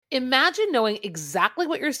Imagine knowing exactly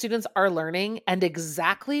what your students are learning and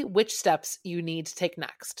exactly which steps you need to take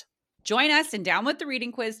next. Join us in Down with the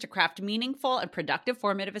Reading Quiz to craft meaningful and productive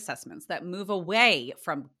formative assessments that move away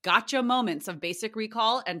from gotcha moments of basic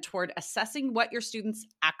recall and toward assessing what your students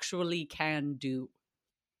actually can do.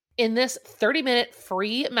 In this 30-minute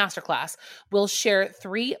free masterclass, we'll share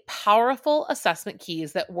 3 powerful assessment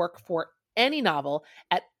keys that work for any novel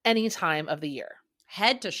at any time of the year.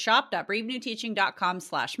 Head to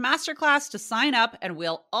shop.bravenewteaching.com/masterclass to sign up, and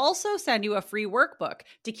we'll also send you a free workbook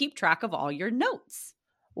to keep track of all your notes.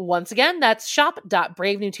 Once again, that's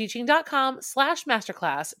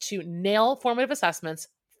shop.bravenewteaching.com/masterclass to nail formative assessments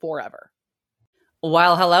forever.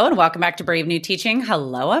 Well, hello and welcome back to Brave New Teaching.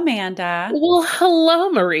 Hello, Amanda. Well, hello,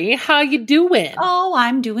 Marie. How you doing? Oh,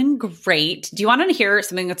 I'm doing great. Do you want to hear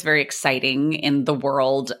something that's very exciting in the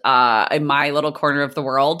world, in my little corner of the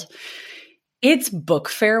world? It's book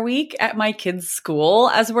fair week at my kids'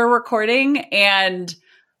 school as we're recording, and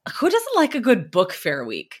who doesn't like a good book fair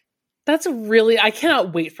week? That's really, I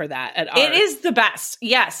cannot wait for that at ours. It is the best.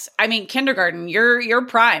 Yes. I mean, kindergarten, you're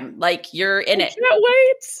prime. Like you're in it. Can't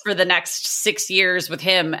wait. For the next 6 years with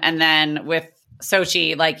him, and then with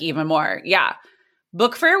Sochi, like even more. Yeah.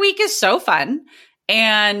 Book fair week is so fun.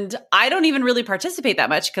 And I don't even really participate that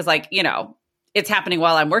much because, like, you know, it's happening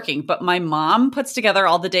while I'm working, but my mom puts together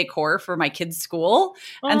all the decor for my kids' school.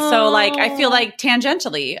 And so like, I feel like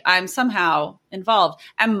tangentially I'm somehow involved,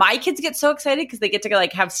 and my kids get so excited because they get to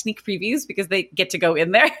like have sneak previews because they get to go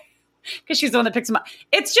in there because she's the one that picks them up.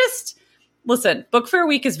 It's just, listen, book fair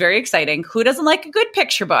week is very exciting. Who doesn't like a good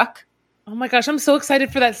picture book? Oh my gosh, I'm so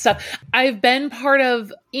excited for that stuff. I've been part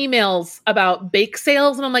of emails about bake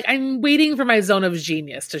sales, and I'm like, I'm waiting for my zone of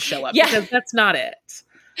genius to show up because that's not it.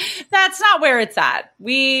 That's not where it's at.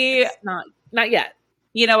 It's not yet.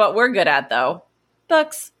 You know what we're good at though?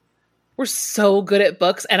 Books. We're so good at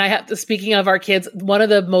books. And I have to, speaking of our kids, one of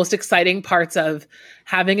the most exciting parts of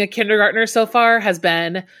having a kindergartner so far has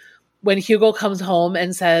been when Hugo comes home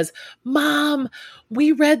and says, Mom,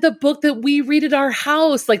 we read the book that we read at our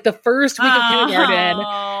house. Like the first week of kindergarten,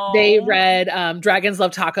 they read Dragons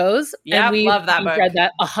Love Tacos. Yeah, and we love that book. Read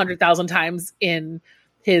that 100,000 times in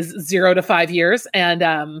his 0 to 5 years.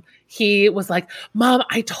 And he was like, Mom,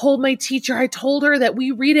 I told my teacher, I told her that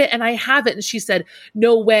we read it and I have it. And she said,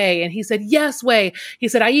 no way. And he said, yes way. He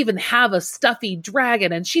said, I even have a stuffy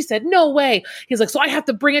dragon. And she said, no way. He's like, so I have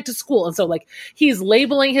to bring it to school. And so like, he's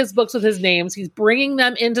labeling his books with his names. He's bringing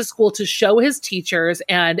them into school to show his teachers.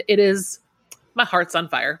 And it is, my heart's on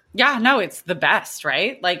fire. Yeah, no, it's the best,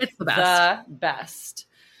 right? Like it's the best.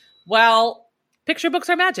 Well, picture books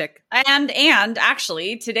are magic. And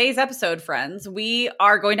actually, today's episode, friends, we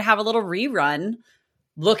are going to have a little rerun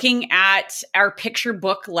looking at our picture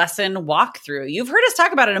book lesson walkthrough. You've heard us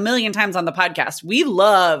talk about it a million times on the podcast. We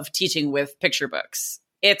love teaching with picture books.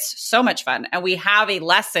 It's so much fun. And we have a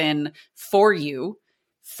lesson for you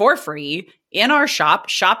for free in our shop,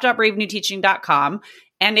 shop.bravenewteaching.com.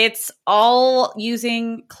 And it's all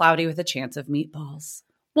using Cloudy with a Chance of Meatballs.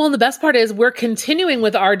 Well, and the best part is we're continuing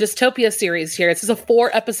with our dystopia series here. This is a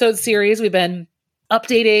 4-episode series. We've been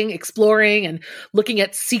updating, exploring, and looking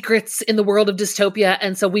at secrets in the world of dystopia.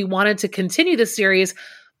 And so we wanted to continue this series,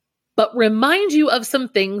 but remind you of some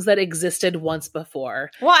things that existed once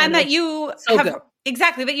before. Well, and that you have... good.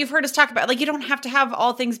 Exactly, that you've heard us talk about. Like, you don't have to have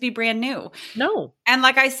all things be brand new. No. And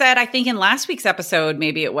like I said, I think in last week's episode,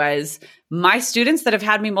 maybe it was, my students that have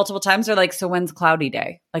had me multiple times are like, so when's Cloudy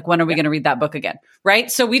Day? Like, when are we going to read that book again?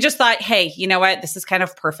 Right? So we just thought, hey, you know what? This is kind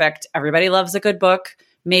of perfect. Everybody loves a good book.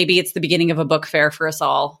 Maybe it's the beginning of a book fair for us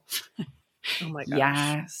all. Oh my gosh.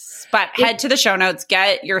 Yes. But head to the show notes,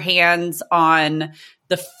 get your hands on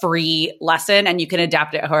the free lesson, and you can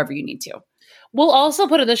adapt it however you need to. We'll also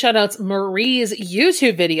put in the show notes Marie's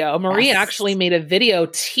YouTube video. Marie actually made a video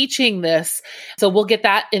teaching this. So we'll get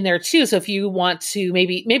that in there too. So if you want to,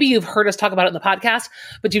 maybe you've heard us talk about it in the podcast,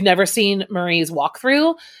 but you've never seen Marie's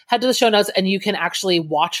walkthrough, head to the show notes and you can actually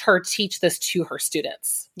watch her teach this to her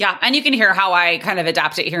students. Yeah. And you can hear how I kind of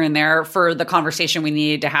adapt it here and there for the conversation we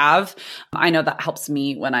needed to have. I know that helps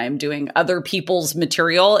me when I'm doing other people's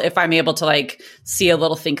material. If I'm able to like see a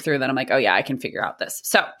little think through, then I'm like, oh yeah, I can figure out this.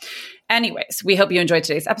 So anyways, we hope you enjoyed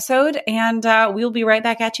today's episode, and we'll be right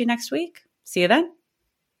back at you next week. See you then.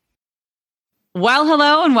 Well,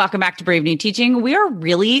 hello, and welcome back to Brave New Teaching. We are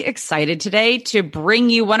really excited today to bring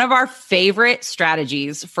you one of our favorite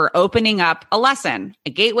strategies for opening up a lesson, a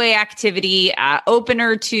gateway activity,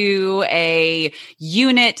 opener to a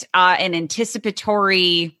unit, an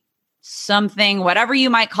anticipatory something, whatever you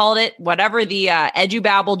might call it, whatever the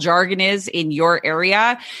edubabble jargon is in your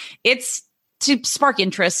area. It's to spark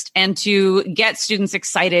interest and to get students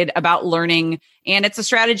excited about learning. And it's a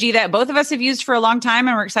strategy that both of us have used for a long time.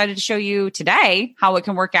 And we're excited to show you today how it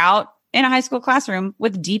can work out in a high school classroom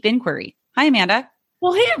with deep inquiry. Hi, Amanda.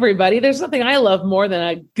 Well, hey, everybody. There's something I love more than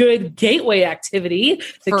a good gateway activity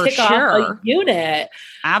to kick off a unit.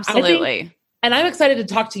 Absolutely. And I'm excited to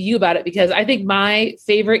talk to you about it because I think my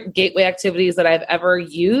favorite gateway activities that I've ever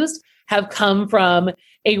used have come from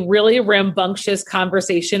a really rambunctious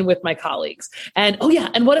conversation with my colleagues. And, oh yeah,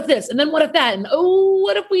 and what if this? And then what if that? And, oh,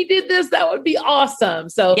 what if we did this? That would be awesome.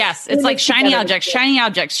 So yes, it's like shiny objects,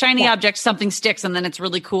 something sticks, and then it's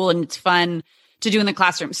really cool and it's fun to do in the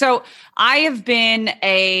classroom. So I have been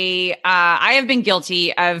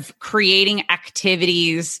guilty of creating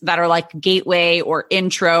activities that are like gateway or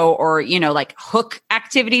intro or, like hook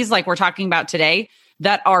activities like we're talking about today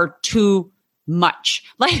that are too much,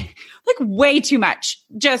 like way too much,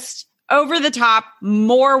 just over the top,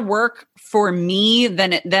 more work for me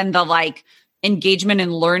than the like engagement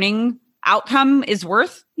and learning outcome is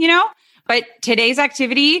worth, but today's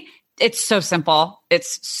activity, it's so simple.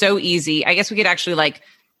 It's so easy. I guess we could actually like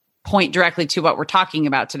point directly to what we're talking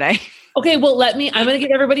about today. Okay. Well, I'm going to give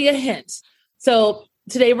everybody a hint. So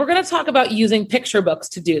today we're going to talk about using picture books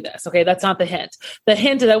to do this. Okay. That's not the hint. The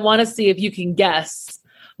hint is I want to see if you can guess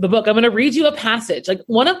the book. I'm going to read you a passage, like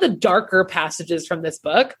one of the darker passages from this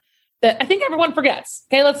book that I think everyone forgets.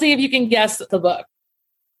 Okay. Let's see if you can guess the book.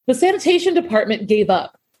 The sanitation department gave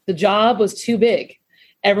up. The job was too big.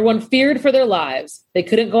 Everyone feared for their lives. They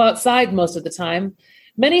couldn't go outside most of the time.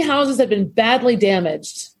 Many houses had been badly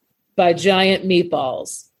damaged by giant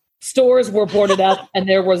meatballs. Stores were boarded up and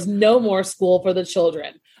there was no more school for the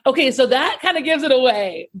children. Okay, so that kind of gives it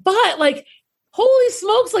away. But like, holy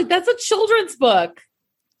smokes, like that's a children's book.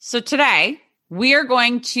 So today we are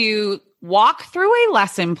going to walk through a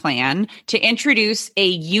lesson plan to introduce a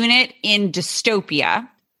unit in dystopia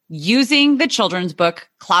using the children's book,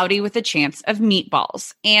 Cloudy with a Chance of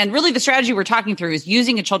Meatballs. And really the strategy we're talking through is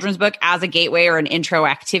using a children's book as a gateway or an intro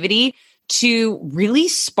activity to really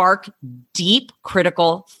spark deep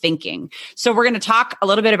critical thinking. So we're going to talk a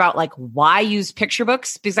little bit about like why use picture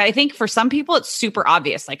books, because I think for some people it's super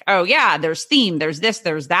obvious. Like, oh yeah, there's theme, there's this,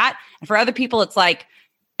 there's that. And for other people, it's like,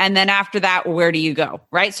 and then after that, where do you go?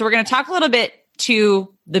 Right. So we're going to talk a little bit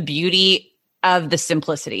to the beauty of the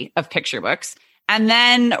simplicity of picture books. And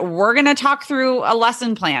then we're going to talk through a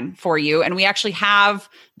lesson plan for you. And we actually have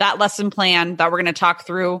that lesson plan that we're going to talk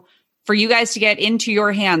through for you guys to get into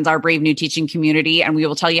your hands, our brave new teaching community. And we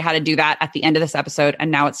will tell you how to do that at the end of this episode.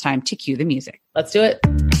 And now it's time to cue the music. Let's do it.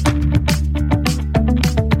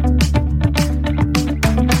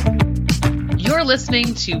 You're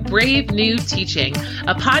listening to Brave New Teaching,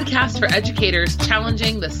 a podcast for educators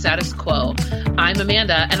challenging the status quo. I'm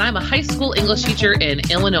Amanda, and I'm a high school English teacher in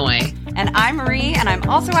Illinois. And I'm Marie, and I'm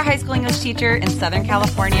also a high school English teacher in Southern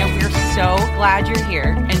California. We're so glad you're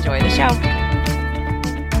here. Enjoy the show.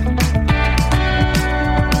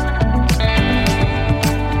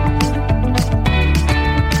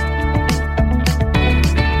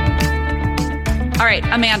 All right,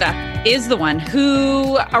 Amanda is the one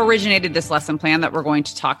who originated this lesson plan that we're going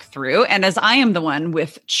to talk through. And as I am the one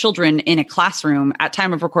with children in a classroom at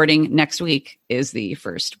time of recording, next week is the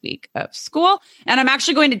first week of school. And I'm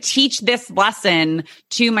actually going to teach this lesson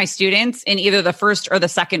to my students in either the first or the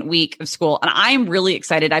second week of school. And I'm really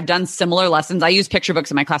excited. I've done similar lessons. I use picture books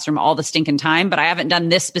in my classroom all the stinking time, but I haven't done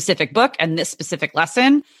this specific book and this specific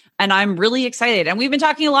lesson. And I'm really excited. And we've been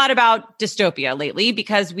talking a lot about dystopia lately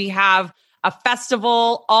because we have a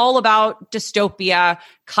festival all about dystopia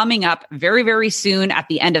coming up very, very soon at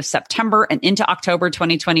the end of September and into October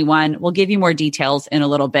 2021. We'll give you more details in a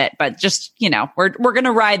little bit, but just, we're going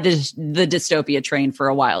to ride the dystopia train for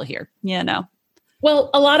a while here. Well,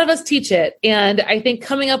 a lot of us teach it. And I think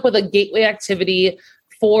coming up with a gateway activity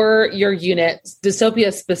for your unit,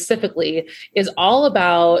 dystopia specifically, is all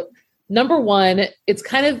about, number one, it's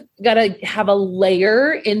kind of got to have a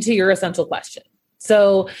layer into your essential question.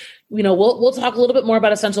 So, we'll talk a little bit more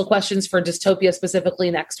about essential questions for dystopia specifically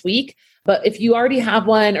next week. But if you already have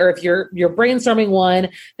one, or if you're brainstorming one,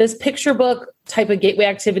 this picture book type of gateway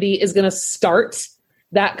activity is going to start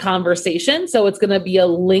that conversation. So it's going to be a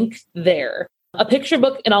link there. A picture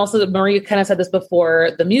book, and also Marie kind of said this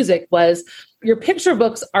before the music, was your picture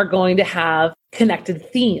books are going to have connected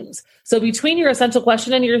themes. So between your essential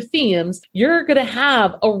question and your themes, you're going to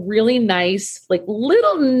have a really nice, like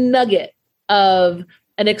little nugget of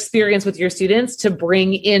an experience with your students to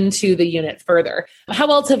bring into the unit further. How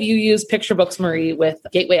else have you used picture books, Marie, with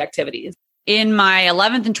gateway activities? In my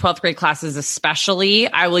 11th and 12th grade classes especially,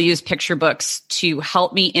 I will use picture books to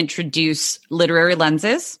help me introduce literary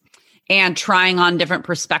lenses and trying on different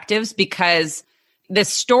perspectives, because the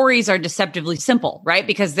stories are deceptively simple, right?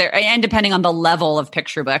 Because and depending on the level of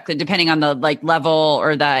picture book, and depending on the level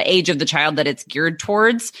or the age of the child that it's geared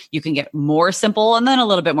towards, you can get more simple and then a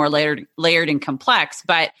little bit more layered and complex.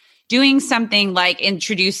 But doing something like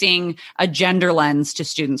introducing a gender lens to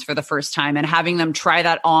students for the first time and having them try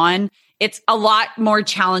that on, it's a lot more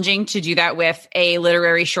challenging to do that with a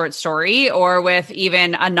literary short story or with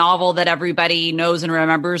even a novel that everybody knows and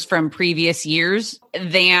remembers from previous years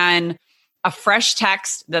than a fresh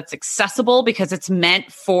text that's accessible, because it's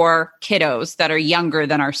meant for kiddos that are younger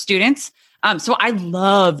than our students. So I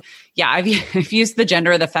love, I've used the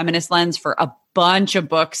gender of the feminist lens for a bunch of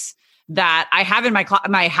books that I have in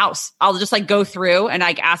my house. I'll just go through and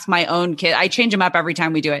ask my own kid. I change them up every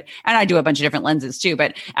time we do it. And I do a bunch of different lenses too.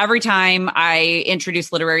 But every time I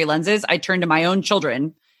introduce literary lenses, I turn to my own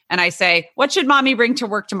children and I say, what should mommy bring to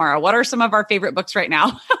work tomorrow? What are some of our favorite books right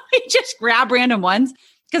now? We just grab random ones,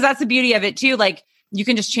 because that's the beauty of it too. You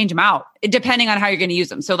can just change them out depending on how you're going to use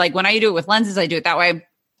them. So when I do it with lenses, I do it that way.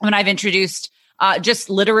 When I've introduced just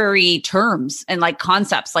literary terms and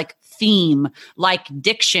concepts like theme, like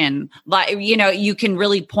diction, you can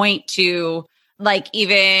really point to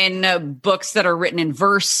even books that are written in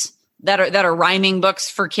verse that are rhyming books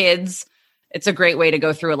for kids. It's a great way to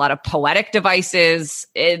go through a lot of poetic devices.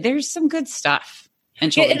 There's some good stuff.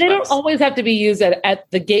 And they don't always have to be used at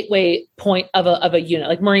the gateway point of a unit.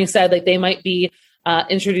 Like Maureen said, they might be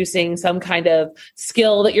introducing some kind of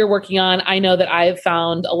skill that you're working on. I know that I've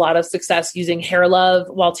found a lot of success using Hair Love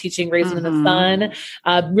while teaching Raisin in the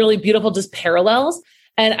Sun. Really beautiful, just parallels.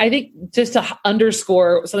 And I think just to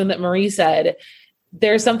underscore something that Marie said,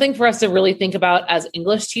 there's something for us to really think about as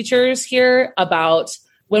English teachers here about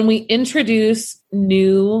when we introduce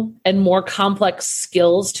new and more complex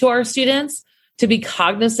skills to our students, to be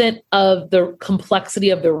cognizant of the complexity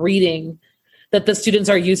of the reading that the students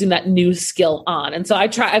are using that new skill on. And so I've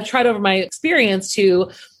tried over my experience to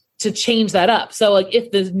change that up. So if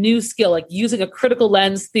the new skill, using a critical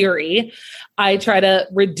lens theory, I try to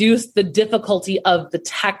reduce the difficulty of the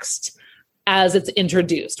text as it's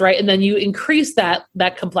introduced, right? And then you increase that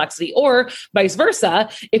complexity, or vice versa.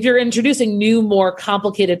 If you're introducing new, more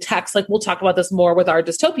complicated text, we'll talk about this more with our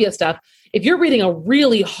dystopia stuff. If you're reading a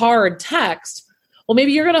really hard text, well,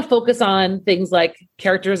 maybe you're going to focus on things like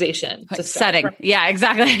characterization, setting. Right? Yeah,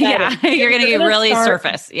 exactly. Yeah, you're going to get really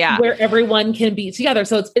surface. Yeah, where everyone can be together.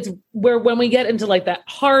 So it's where when we get into that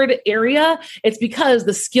hard area, it's because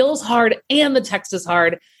the skill's hard and the text is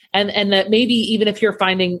hard, and that maybe even if you're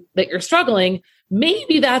finding that you're struggling,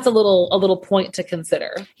 maybe that's a little point to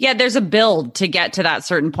consider. Yeah, there's a build to get to that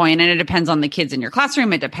certain point, and it depends on the kids in your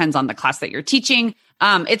classroom. It depends on the class that you're teaching.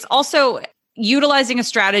 It's also utilizing a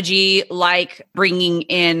strategy like bringing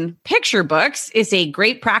in picture books is a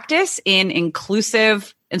great practice in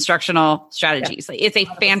inclusive instructional strategies. Yeah, it's a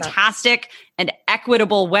 100%. Fantastic and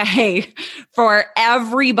equitable way for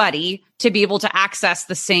everybody to be able to access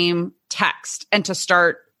the same text and to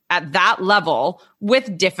start at that level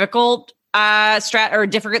with difficult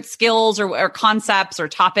different skills or concepts or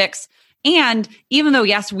topics. And even though,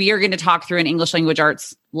 yes, we are going to talk through an English language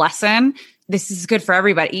arts lesson, this is good for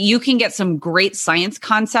everybody. You can get some great science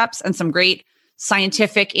concepts and some great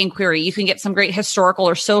scientific inquiry. You can get some great historical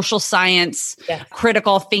or social science,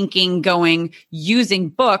 critical thinking going using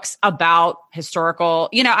books about historical,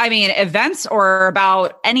 events or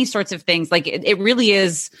about any sorts of things. It really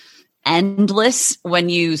is endless when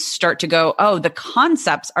you start to go, oh, the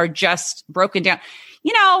concepts are just broken down.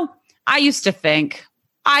 I used to think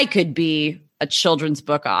I could be a children's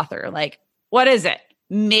book author. What is it?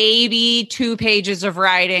 Maybe 2 pages of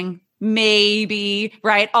writing, maybe,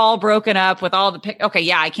 right? All broken up with all the okay,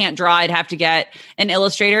 yeah, I can't draw. I'd have to get an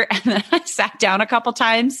illustrator. And then I sat down a couple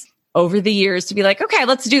times over the years to be okay,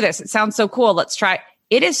 let's do this. It sounds so cool. Let's try.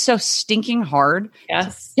 It is so stinking hard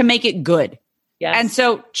to make it good. Yes. And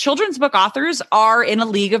so children's book authors are in a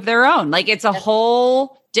league of their own. It's a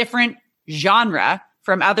whole different genre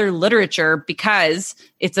from other literature because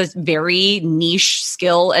it's a very niche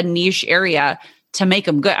skill and niche area to make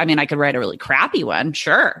them good. I could write a really crappy one.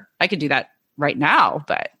 Sure. I could do that right now,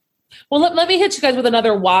 but. Well, let me hit you guys with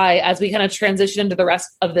another why as we kind of transition into the rest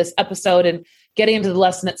of this episode and getting into the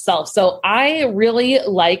lesson itself. So I really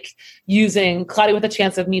like using Cloudy with a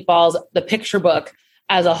Chance of Meatballs, the picture book,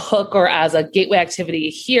 as a hook or as a gateway activity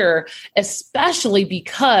here, especially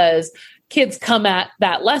because kids come at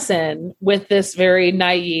that lesson with this very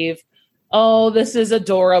naive, oh, this is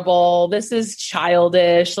adorable. This is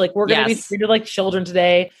childish. We're going to be treated like children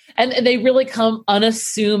today. And they really come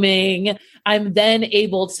unassuming. I'm then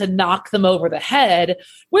able to knock them over the head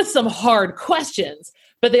with some hard questions.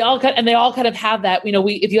 but they all kind of have that,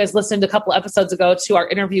 if you guys listened a couple episodes ago to our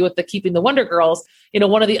interview with the Keeping the Wonder Girls,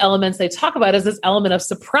 one of the elements they talk about is this element of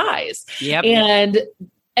surprise. Yep. And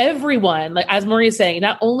everyone, like as Marie's saying,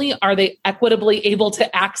 not only are they equitably able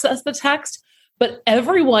to access the text, but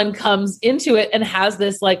everyone comes into it and has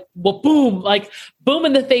this like, well, boom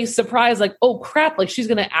in the face surprise, like, oh crap, like she's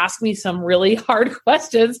going to ask me some really hard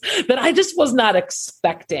questions that I just was not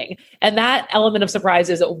expecting. And that element of surprise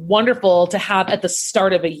is wonderful to have at the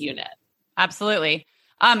start of a unit. Absolutely.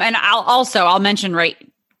 And I'll mention right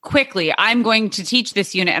quickly, I'm going to teach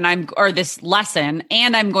this unit or this lesson,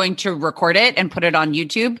 and I'm going to record it and put it on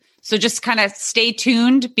YouTube. So just kind of stay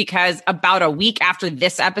tuned, because about a week after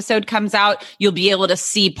this episode comes out, you'll be able to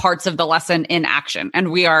see parts of the lesson in action.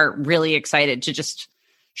 And we are really excited to just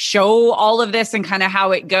show all of this and kind of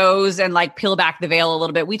how it goes and like peel back the veil a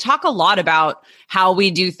little bit. We talk a lot about how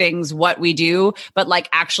we do things, what we do, but like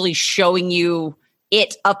actually showing you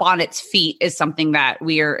it up on its feet is something that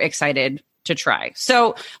we are excited to try.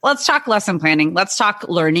 So let's talk lesson planning. Let's talk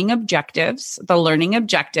learning objectives. The learning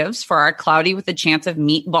objectives for our Cloudy with a Chance of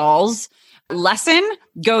Meatballs lesson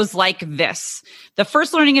goes like this. The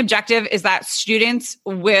first learning objective is that students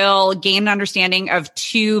will gain an understanding of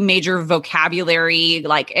two major vocabulary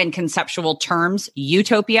and conceptual terms,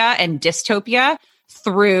 utopia and dystopia,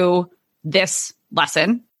 through this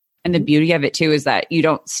lesson. And the beauty of it too is that you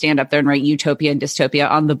don't stand up there and write utopia and dystopia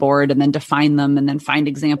on the board and then define them and then find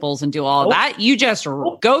examples and do all of that. You just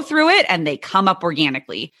go through it and they come up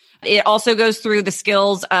organically. It also goes through the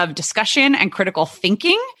skills of discussion and critical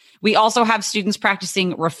thinking. We also have students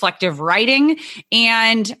practicing reflective writing.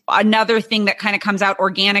 And another thing that kind of comes out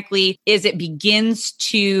organically is it begins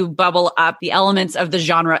to bubble up. The elements of the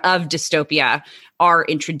genre of dystopia are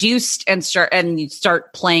introduced and you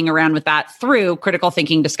start playing around with that through critical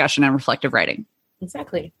thinking, discussion, and reflective writing.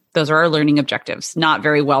 Exactly. Those are our learning objectives. Not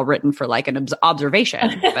very well written for like an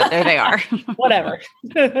observation, but there they are. Whatever.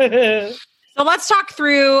 So let's talk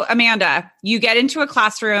through, Amanda. You get into a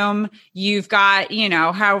classroom, you've got,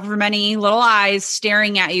 however many little eyes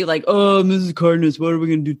staring at you like, oh, Mrs. Cardenas, what are we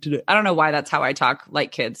going to do today? I don't know why that's how I talk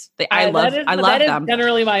like kids. I love them. That is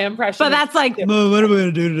generally my impression. But that's like, Mom, what are we going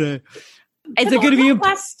to do today? Is it going to be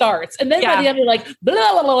class starts, and then by the end you're like blah,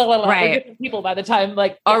 blah, blah, blah, blah. Right. Different people by the time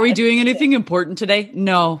are we doing anything important today?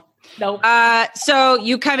 No. So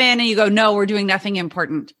you come in and you go, no, we're doing nothing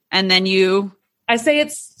important, and then I say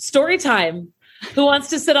it's story time. Who wants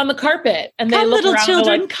to sit on the carpet? And come, they look little around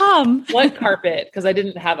children, come. What carpet? Because I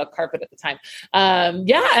didn't have a carpet at the time. And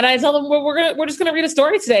I tell them we're just gonna read a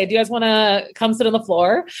story today. Do you guys want to come sit on the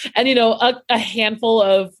floor? And a handful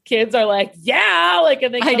of kids are like, yeah,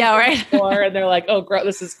 and they come to the floor and they're like, oh,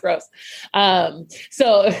 this is gross.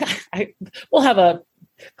 So we'll have a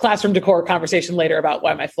classroom decor conversation later about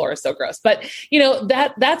why my floor is so gross. But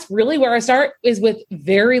that's really where I start, is with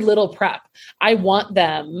very little prep. I want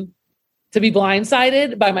them to be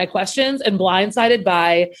blindsided by my questions and blindsided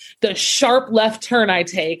by the sharp left turn I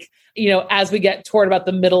take, as we get toward about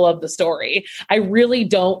the middle of the story. I really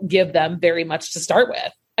don't give them very much to start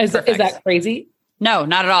with. Is that crazy? No,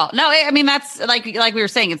 not at all. No, I mean, that's like we were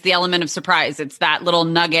saying, it's the element of surprise. It's that little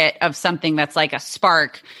nugget of something that's like a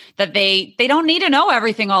spark that they don't need to know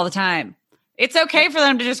everything all the time. It's okay for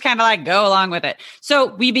them to just kind of go along with it.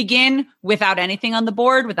 So we begin without anything on the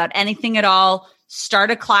board, without anything at all.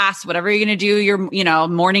 Start a class, whatever you're going to do, your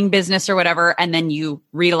morning business or whatever, and then you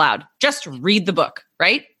read aloud. Just read the book,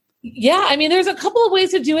 right? Yeah. I mean, there's a couple of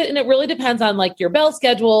ways to do it, and it really depends on your bell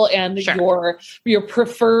schedule and your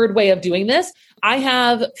preferred way of doing this. I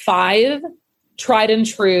have 5 tried and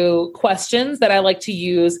true questions that I like to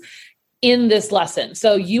use in this lesson.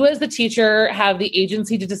 So you as the teacher have the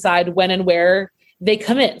agency to decide when and where they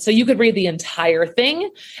come in. So you could read the entire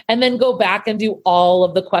thing and then go back and do all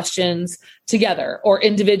of the questions together or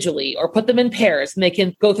individually, or put them in pairs and they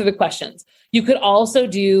can go through the questions. You could also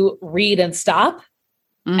do read and stop.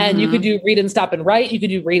 Mm-hmm. And you could do read and stop and write. You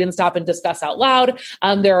could do read and stop and discuss out loud.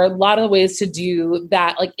 There are a lot of ways to do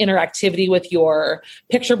that, interactivity with your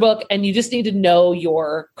picture book. And you just need to know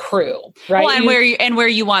your crew, right? Well, and where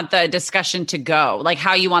you want the discussion to go,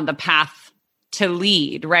 how you want the path to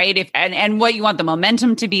lead, right? And what you want the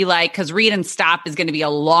momentum to be like, because read and stop is going to be a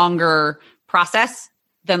longer process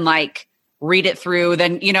than read it through,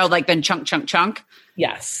 then chunk.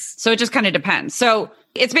 Yes. So it just kind of depends. So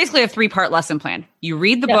it's basically a 3-part lesson plan. You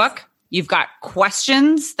read the book, you've got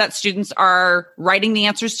questions that students are writing the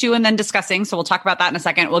answers to and then discussing. So we'll talk about that in a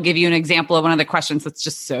second. We'll give you an example of one of the questions that's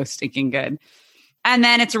just so stinking good. And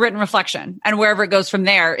then it's a written reflection, and wherever it goes from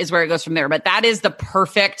there is where it goes from there. But that is the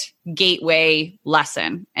perfect gateway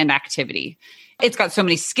lesson and activity. It's got so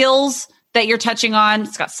many skills that you're touching on.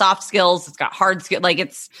 It's got soft skills. It's got hard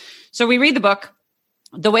skills. So we read the book.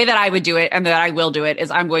 The way that I would do it and that I will do it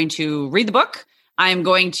is I'm going to read the book. I'm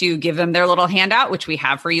going to give them their little handout, which we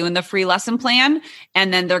have for you in the free lesson plan.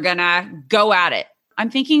 And then they're going to go at it.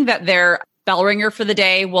 I'm thinking that their bell ringer for the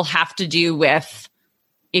day will have to do with,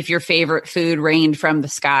 if your favorite food rained from the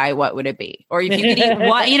sky, what would it be? Or if you could eat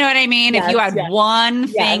one, you know what I mean? Yes, if you had one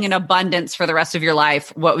thing in abundance for the rest of your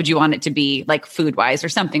life, what would you want it to be, like food wise or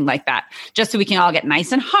something like that? Just so we can all get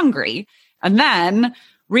nice and hungry. And then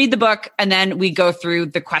read the book, and then we go through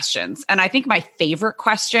the questions. And I think my favorite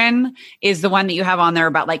question is the one that you have on there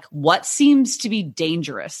about like, what seems to be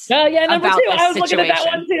dangerous? Oh yeah, number about 2. this I was looking at that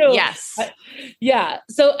one too. Yes. Yeah.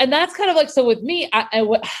 So, and that's kind of like, so with me,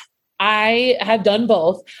 I have done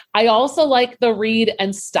both. I also like the read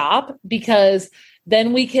and stop, because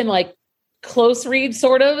then we can like close read,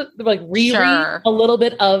 sort of like reread a little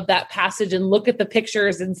bit of that passage and look at the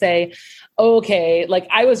pictures and say, okay, like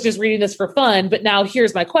I was just reading this for fun, but now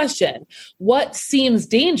here's my question. What seems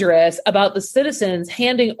dangerous about the citizens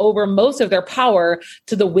handing over most of their power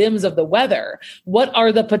to the whims of the weather? What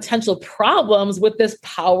are the potential problems with this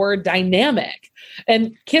power dynamic?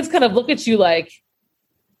 And kids kind of look at you like,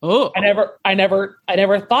 oh, I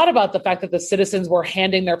never thought about the fact that the citizens were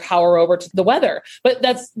handing their power over to the weather, but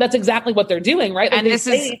that's exactly what they're doing, right? And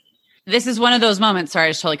this is one of those moments. Sorry, I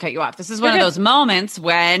just totally cut you off. This is one of those moments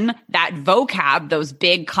when that vocab, those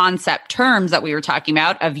big concept terms that we were talking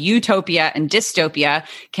about of utopia and dystopia,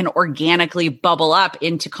 can organically bubble up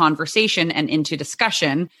into conversation and into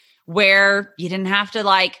discussion, where you didn't have to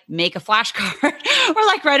like make a flashcard or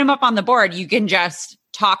like write them up on the board. You can just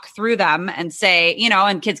talk through them and say,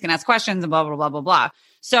 and kids can ask questions and blah, blah, blah, blah, blah.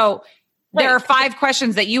 So there are 5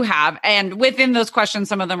 questions that you have. And within those questions,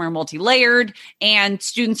 some of them are multi-layered, and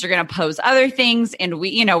students are going to pose other things. And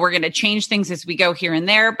we're going to change things as we go here and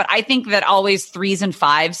there. But I think that always 3s and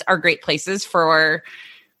 5s are great places for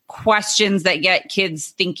questions that get kids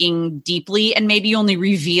thinking deeply. And maybe you only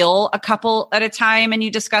reveal a couple at a time and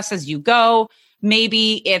you discuss as you go.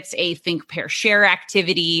 Maybe it's a think, pair, share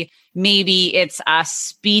activity. Maybe it's a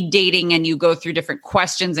speed dating and you go through different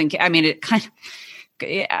questions. And I mean, it kind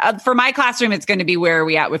of, for my classroom, it's going to be where are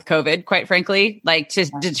we at with COVID, quite frankly, like to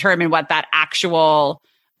determine what that actual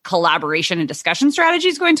collaboration and discussion strategy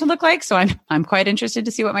is going to look like. So I'm quite interested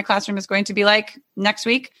to see what my classroom is going to be like next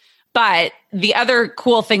week. But the other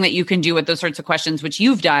cool thing that you can do with those sorts of questions, which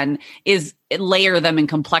you've done, is layer them in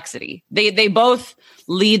complexity. They both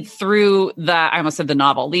lead through I almost said the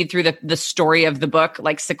novel, lead through the story of the book,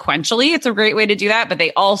 like sequentially. It's a great way to do that, but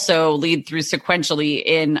they also lead through sequentially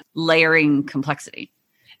in layering complexity.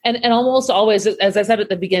 And almost always, as I said at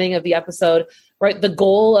the beginning of the episode, right, the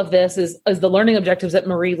goal of this is the learning objectives that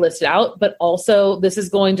Marie listed out, but also this is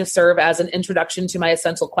going to serve as an introduction to my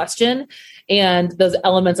essential question and those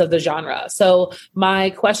elements of the genre. So my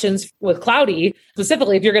questions with Cloudy,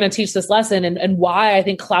 specifically, if you're going to teach this lesson and why I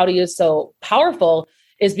think Cloudy is so powerful,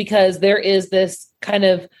 is because there is this kind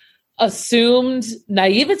of assumed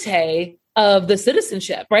naivete of the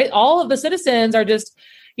citizenship, right? All of the citizens are just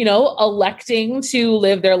electing to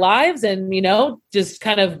live their lives and, just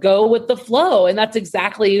kind of go with the flow. And that's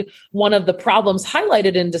exactly one of the problems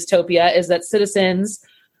highlighted in dystopia, is that citizens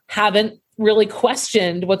haven't really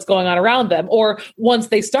questioned what's going on around them. Or once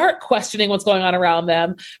they start questioning what's going on around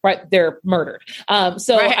them, right, they're murdered.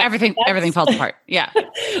 So right, everything falls apart. Yeah.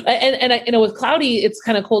 and with Cloudy, it's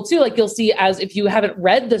kind of cool too. Like you'll see, as if you haven't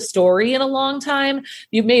read the story in a long time,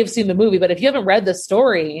 you may have seen the movie, but if you haven't read the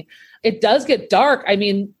story, it does get dark. I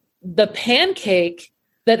mean, the pancake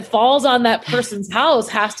that falls on that person's house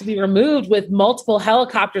has to be removed with multiple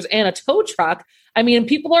helicopters and a tow truck. I mean,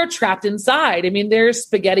 people are trapped inside. I mean, there's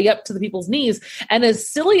spaghetti up to the people's knees. And as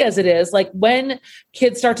silly as it is, like when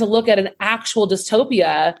kids start to look at an actual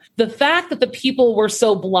dystopia, the fact that the people were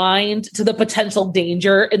so blind to the potential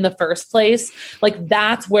danger in the first place, like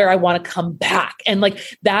that's where I want to come back. And like,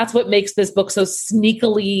 that's what makes this book so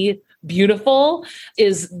sneakily beautiful,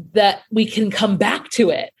 is that we can come back to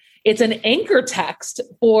it. It's an anchor text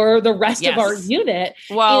for the rest of our unit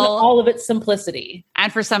in all of its simplicity.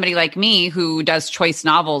 And for somebody like me who does choice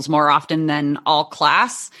novels more often than all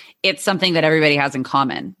class, it's something that everybody has in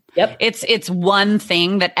common. Yep. It's one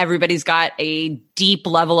thing that everybody's got a deep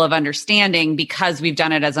level of understanding because we've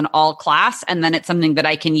done it as an all class. And then it's something that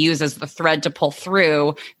I can use as the thread to pull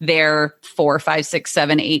through their 4, 5, 6,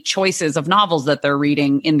 7, 8 choices of novels that they're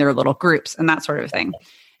reading in their little groups and that sort of thing.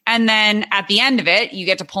 And then at the end of it, you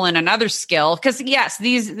get to pull in another skill. Because yes,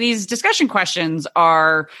 these discussion questions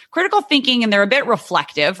are critical thinking and they're a bit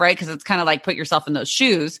reflective, right? Because it's kind of like put yourself in those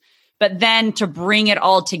shoes. But then to bring it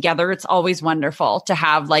all together, it's always wonderful to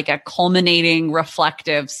have like a culminating,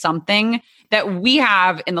 reflective something that we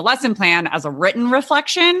have in the lesson plan as a written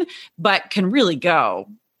reflection, but can really go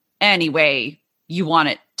any way you want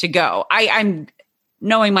it to go. I'm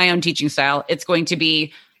knowing my own teaching style. It's going to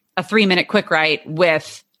be a 3-minute quick write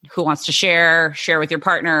with who wants to share with your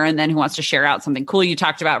partner, and then who wants to share out something cool you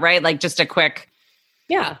talked about, right? Like just a quick.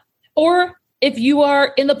 Yeah. Or if you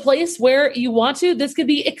are in the place where you want to, this could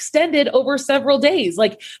be extended over several days.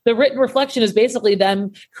 Like the written reflection is basically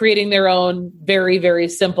them creating their own very, very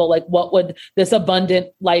simple, like what would this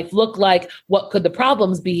abundant life look like? What could the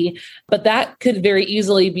problems be? But that could very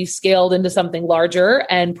easily be scaled into something larger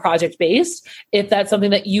and project-based if that's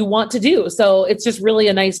something that you want to do. So it's just really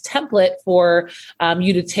a nice template for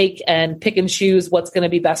you to take and pick and choose what's going to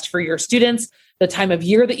be best for your students, the time of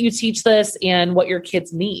year that you teach this, and what your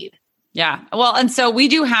kids need. Yeah. Well, and so we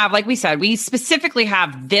do have, like we said, we specifically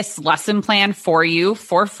have this lesson plan for you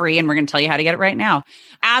for free, and we're going to tell you how to get it right now.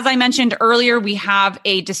 As I mentioned earlier, we have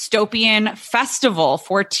a dystopian festival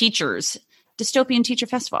for teachers, Dystopian Teacher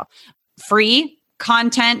Festival, free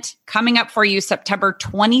content coming up for you. September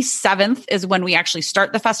 27th is when we actually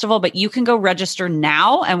start the festival, but you can go register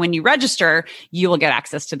now. And when you register, you will get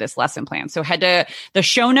access to this lesson plan. So head to the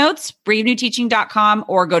show notes, bravenewteaching.com,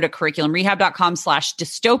 or go to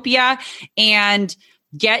curriculumrehab.com/dystopia and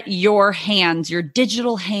get your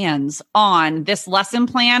digital hands on this lesson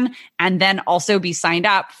plan, and then also be signed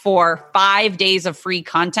up for 5 days of free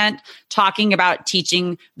content talking about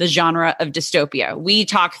teaching the genre of dystopia. We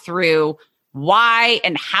talk through why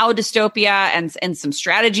and how dystopia and some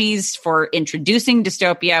strategies for introducing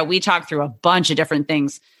dystopia. We talk through a bunch of different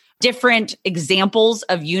things, different examples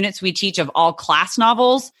of units we teach of all class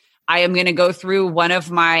novels. I am going to go through one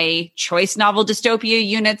of my choice novel dystopia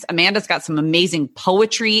units. Amanda's got some amazing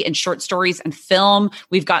poetry and short stories and film.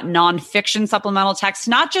 We've got nonfiction supplemental texts,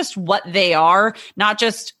 not just what they are, not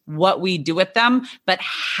just what we do with them, but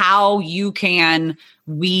how you can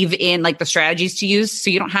weave in like the strategies to use. So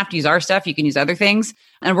you don't have to use our stuff. You can use other things.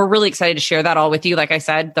 And we're really excited to share that all with you. Like I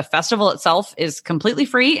said, the festival itself is completely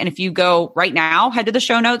free. And if you go right now, head to the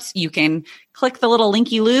show notes, you can click the little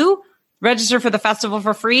linky loo, register for the festival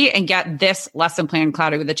for free, and get this lesson plan,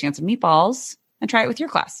 Cloudy with a Chance of Meatballs, and try it with your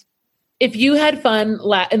class. If you had fun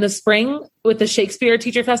in the spring with the Shakespeare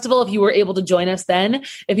Teacher Festival, if you were able to join us then,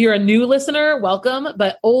 if you're a new listener, welcome.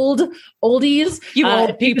 But oldies, you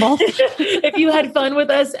old people, if you had fun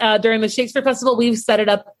with us during the Shakespeare Festival, we've set it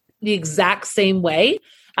up the exact same way.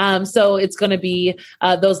 So it's going to be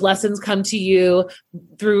those lessons come to you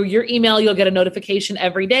through your email. You'll get a notification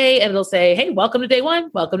every day, and it'll say, hey, welcome to day 1,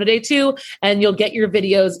 welcome to day 2. And you'll get your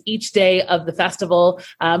videos each day of the festival.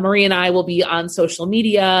 Marie and I will be on social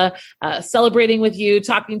media, celebrating with you,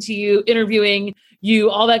 talking to you, interviewing you,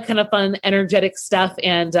 all that kind of fun, energetic stuff.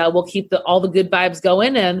 And we'll keep all the good vibes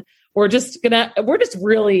going. And we're just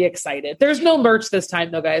really excited. There's no merch this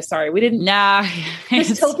time though, guys. Sorry. We didn't. Nah.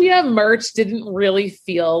 Dystopia merch didn't really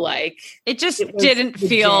feel like it didn't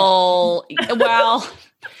feel, well,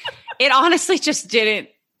 it honestly just didn't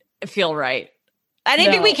feel right.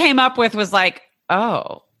 Anything we came up with was like,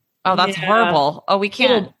 oh, that's horrible. Oh, we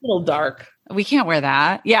can't. A little dark. We can't wear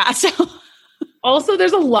that. Yeah. So also,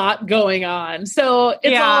 there's a lot going on, so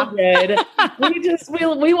it's all good.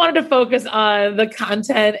 we wanted to focus on the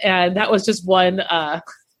content, and that was just one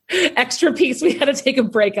extra piece we had to take a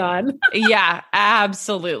break on. Yeah,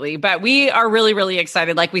 absolutely. But we are really, really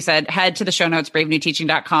excited. Like we said, head to the show notes,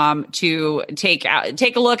 bravenewteaching.com, to take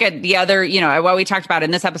a look at the other, what we talked about in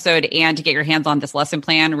this episode, and to get your hands on this lesson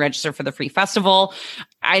plan, register for the free festival.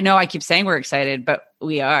 I know I keep saying we're excited, but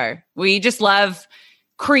we are. We just love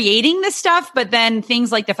creating this stuff, but then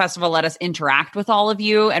things like the festival let us interact with all of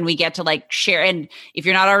you, and we get to like share. And if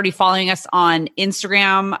you're not already following us on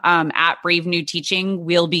Instagram, at Brave New Teaching,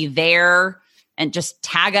 we'll be there, and just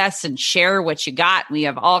tag us and share what you got. We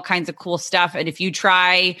have all kinds of cool stuff. And if you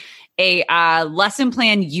try a lesson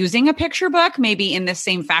plan using a picture book, maybe in the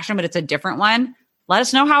same fashion, but it's a different one, let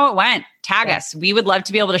us know how it went. Tag us. We would love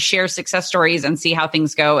to be able to share success stories and see how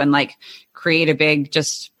things go, and like create a big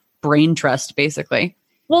just brain trust, basically.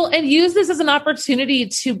 Well, and use this as an opportunity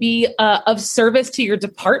to be of service to your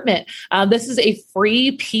department. This is a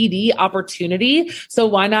free PD opportunity. So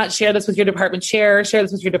why not share this with your department chair, share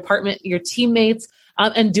this with your department, your teammates,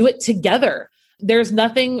 and do it together. There's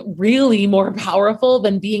nothing really more powerful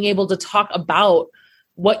than being able to talk about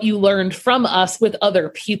what you learned from us with other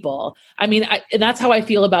people. I mean, and that's how I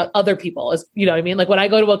feel about other people, is, you know what I mean? Like when I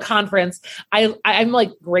go to a conference, I'm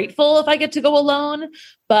like grateful if I get to go alone,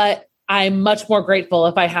 but I'm much more grateful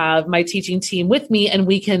if I have my teaching team with me and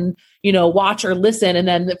we can, you know, watch or listen. And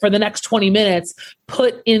then for the next 20 minutes,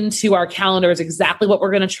 put into our calendars exactly what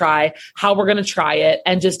we're going to try, how we're going to try it,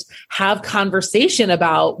 and just have conversation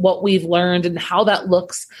about what we've learned and how that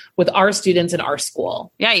looks with our students in our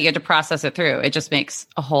school. Yeah, you get to process it through. It just makes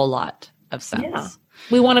a whole lot of sense. Yeah.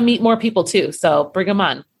 We want to meet more people too. So bring them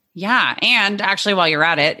on. Yeah. And actually, while you're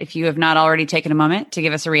at it, if you have not already taken a moment to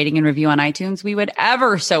give us a rating and review on iTunes, we would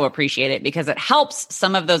ever so appreciate it because it helps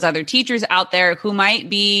some of those other teachers out there who might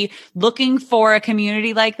be looking for a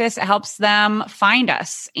community like this. It helps them find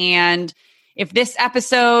us. And if this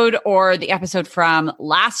episode or the episode from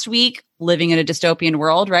last week, living in a dystopian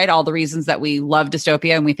world, right? All the reasons that we love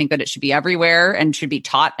dystopia and we think that it should be everywhere and should be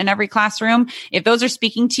taught in every classroom. If those are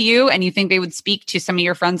speaking to you and you think they would speak to some of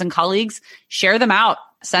your friends and colleagues, share them out.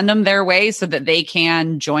 Send them their way so that they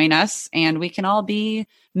can join us and we can all be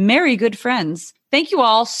merry good friends. Thank you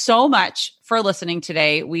all so much for listening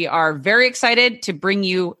today. We are very excited to bring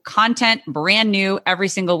you content brand new every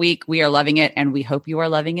single week. We are loving it and we hope you are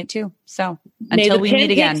loving it too. So until we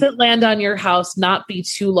meet again. May the pancakes that land on your house not be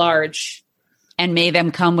too large. And may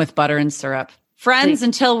them come with butter and syrup. Friends,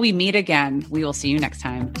 until we meet again, we will see you next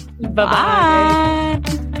time. Bye-bye. Bye.